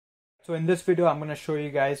So in this video, I'm going to show you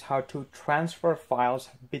guys how to transfer files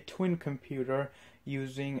between computer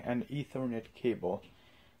using an Ethernet cable.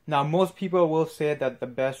 Now, most people will say that the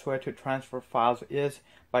best way to transfer files is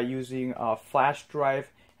by using a flash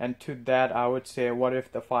drive. And to that, I would say, what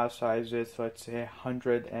if the file size is, let's say,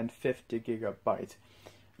 150 gigabytes?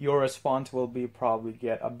 Your response will be probably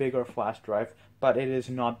get a bigger flash drive, but it is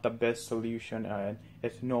not the best solution and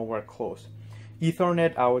it's nowhere close.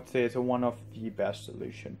 Ethernet, I would say, is one of the best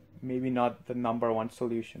solution. Maybe not the #1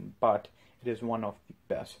 solution, but it is one of the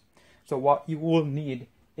best. So what you will need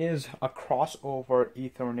is a crossover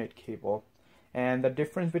Ethernet cable. And the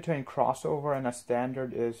difference between crossover and a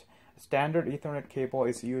standard is a standard Ethernet cable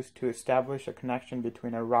is used to establish a connection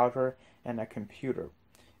between a router and a computer.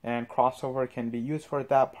 And crossover can be used for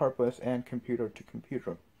that purpose and computer to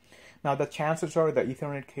computer. Now the chances are the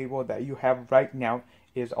Ethernet cable that you have right now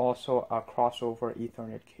is also a crossover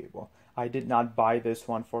Ethernet cable. I did not buy this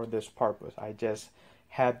one for this purpose. I just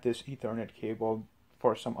had this Ethernet cable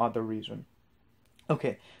for some other reason.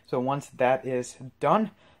 Okay, so once that is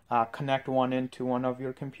done, connect one end to one of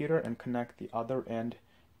your computer and connect the other end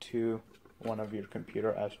to one of your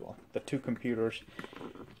computer as well. The two computers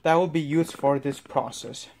that will be used for this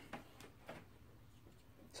process.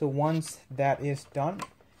 So once that is done,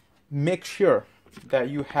 make sure that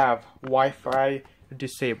you have Wi-Fi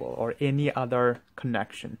disabled or any other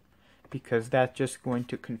connection, because that's just going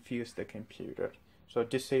to confuse the computer. So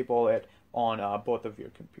disable it on both of your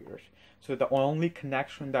computers. So the only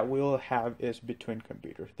connection that we'll have is between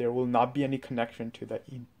computers. There will not be any connection to the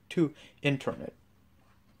internet.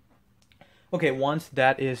 Okay, once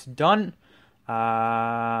that is done,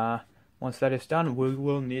 we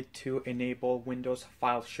will need to enable Windows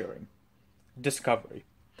file sharing discovery.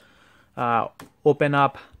 Open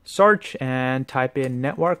up search and type in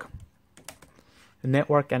network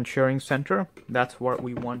and sharing center. That's where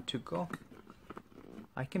we want to go.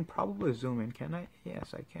 I can probably zoom in, can I?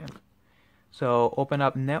 Yes, I can. So open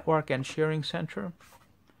up network and sharing center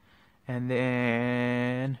and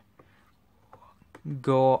then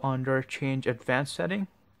go under change advanced setting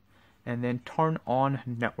and then turn on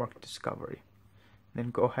network discovery.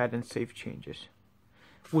 Then go ahead and save changes.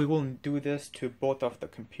 We will do this to both of the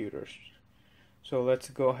computers. So let's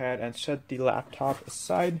go ahead and set the laptop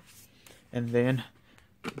aside and then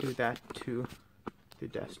do that to the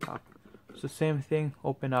desktop. So same thing,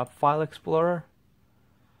 open up File Explorer,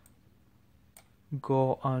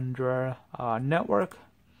 go under network,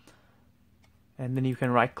 and then you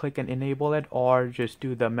can right click and enable it, or just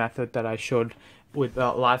do the method that I showed with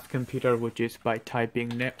the last computer, which is by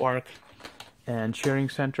typing network and sharing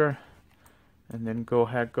center, and then go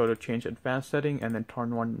to change advanced setting and then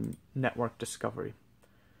turn on network discovery.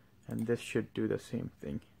 And this should do the same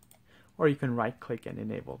thing. Or you can right click and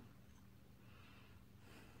enable.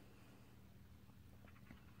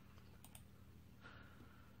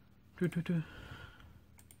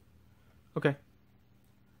 Okay.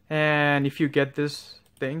 And if you get this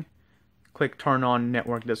thing, click turn on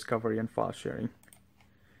network discovery and file sharing.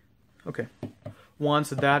 Okay.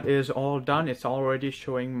 Once that is all done, it's already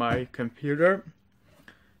showing my computer.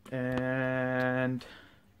 And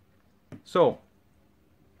so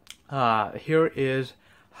here is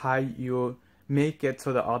how you make it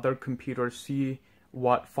so the other computers see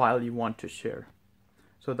what file you want to share.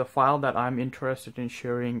 So the file that I'm interested in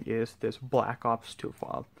sharing is this Black Ops 2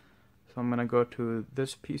 file. So I'm going to go to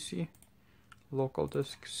this PC, local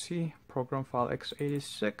disk C, program file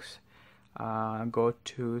x86, go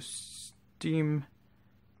to Steam,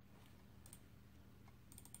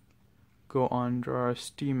 go under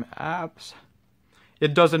Steam apps.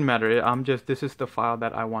 It doesn't matter, this is the file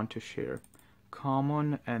that I want to share.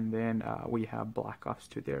 Common, and then we have Black Ops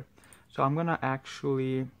 2 there. So I'm going to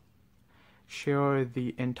actually share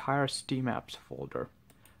the entire Steam apps folder.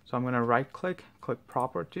 So I'm going to right click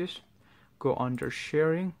properties, go under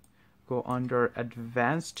sharing, go under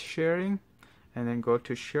advanced sharing, and then go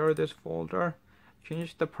to share this folder,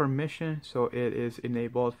 change the permission so it is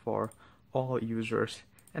enabled for all users.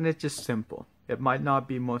 And it's just simple. It might not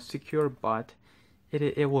be most secure, but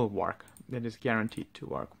it will work. It is guaranteed to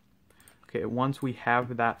work. Okay, once we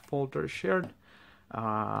have that folder shared,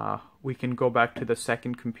 we can go back to the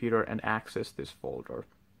second computer and access this folder.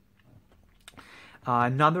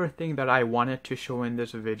 Another thing that I wanted to show in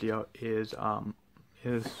this video is so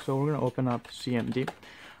we're going to open up CMD,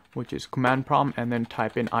 which is command prompt, and then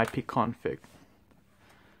type in ipconfig.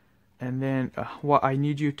 And then what I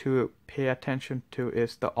need you to pay attention to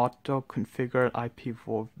is the auto configured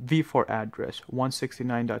IPv4 address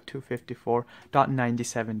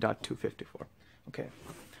 169.254.97.254. Okay,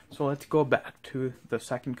 so let's go back to the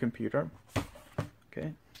second computer.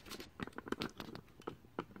 Okay,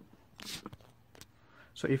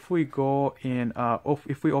 So if we go in,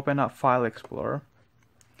 if we open up File Explorer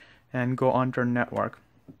and go under Network,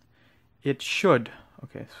 it should,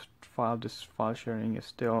 okay, this file sharing is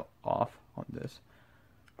still off on this.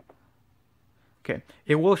 Okay,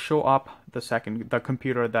 it will show up the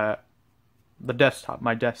computer, the desktop,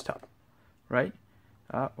 my desktop, right?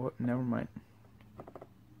 Oh, never mind.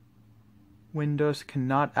 Windows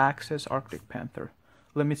cannot access Arctic Panther.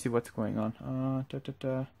 Let me see what's going on.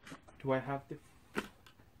 Do I have the...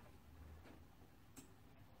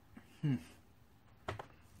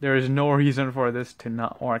 There is no reason for this to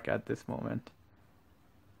not work at this moment.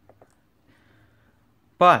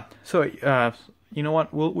 But, so, you know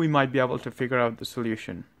what? We might be able to figure out the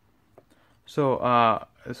solution. So,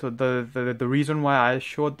 the reason why I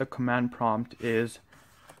showed the command prompt is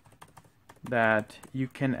that you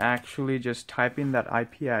can actually just type in that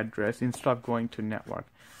IP address instead of going to network.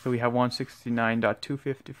 So we have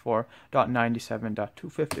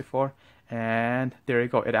 169.254.97.254, and there you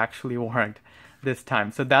go. It actually worked this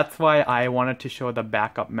time. So that's why I wanted to show the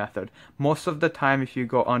backup method. Most of the time, if you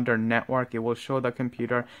go under network, it will show the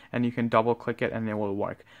computer and you can double click it and it will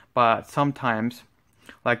work. But sometimes,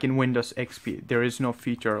 like in Windows XP, there is no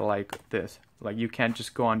feature like this. Like you can't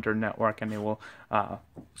just go under network and it will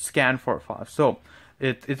scan for files. So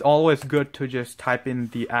it's always good to just type in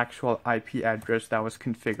the actual IP address that was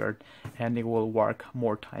configured, and it will work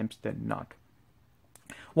more times than not.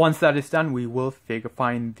 Once that is done, we will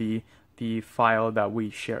find the file that we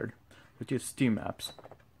shared, which is Steam apps.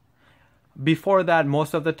 Before that,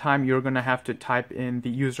 most of the time you're going to have to type in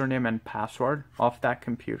the username and password of that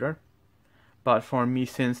computer. But for me,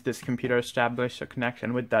 since this computer established a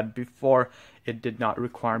connection with that before, it did not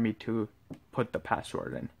require me to put the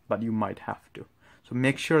password in, but you might have to. So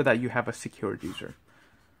make sure that you have a secured user.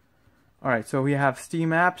 Alright, so we have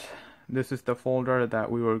Steam apps. This is the folder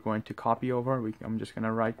that we were going to copy over. I'm just going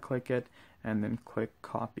to right click it and then click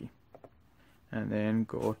copy. And then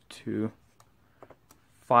go to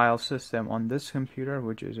file system on this computer,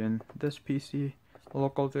 which is in this PC,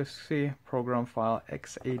 local disk C, program file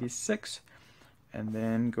x86, and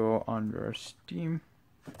then go under Steam,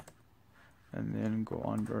 and then go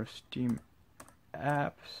under Steam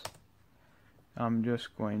apps. I'm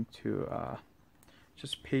just going to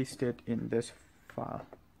just paste it in this file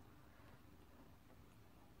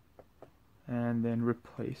and then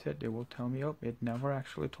replace it. It will tell me, oh, it never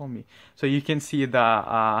actually told me. So you can see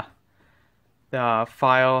the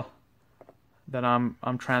file that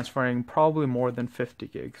I'm transferring, probably more than 50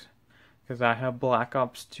 gigs, because I have Black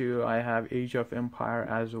Ops 2, I have Age of Empire,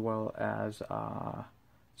 as well as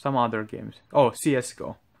some other games. Oh,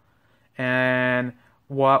 CSGO. And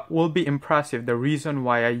what will be impressive, the reason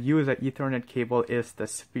why I use an Ethernet cable is the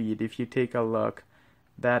speed. If you take a look,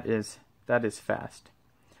 that is fast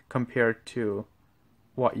compared to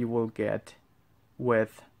what you will get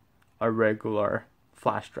with a regular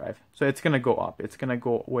flash drive. So it's going to go up. It's going to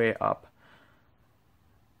go way up.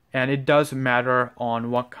 And it does matter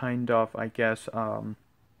on what kind of, I guess,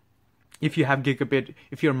 if you have gigabit,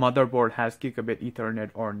 if your motherboard has gigabit Ethernet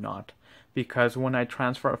or not. Because when I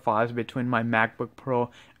transfer files between my MacBook Pro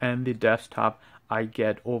and the desktop, I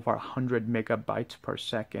get over 100 megabytes per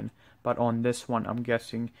second. But on this one, I'm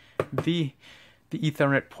guessing the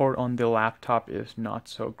Ethernet port on the laptop is not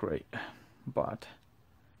so great. But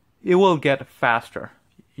it will get faster.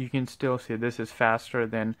 You can still see this is faster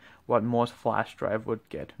than what most flash drive would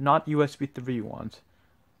get. Not USB 3 ones,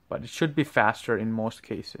 but it should be faster in most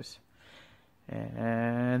cases.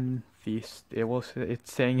 And it's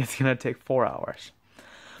saying it's gonna take 4 hours.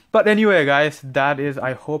 But anyway, guys, that is,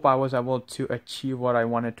 I hope I was able to achieve what I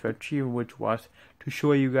wanted to achieve, which was to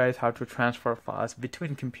show you guys how to transfer files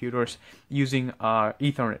between computers using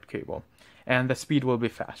Ethernet cable, and the speed will be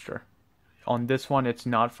faster. On this one, it's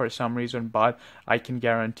not for some reason, but I can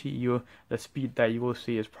guarantee you the speed that you will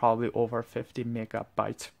see is probably over 50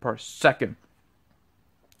 megabytes per second.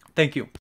 Thank you.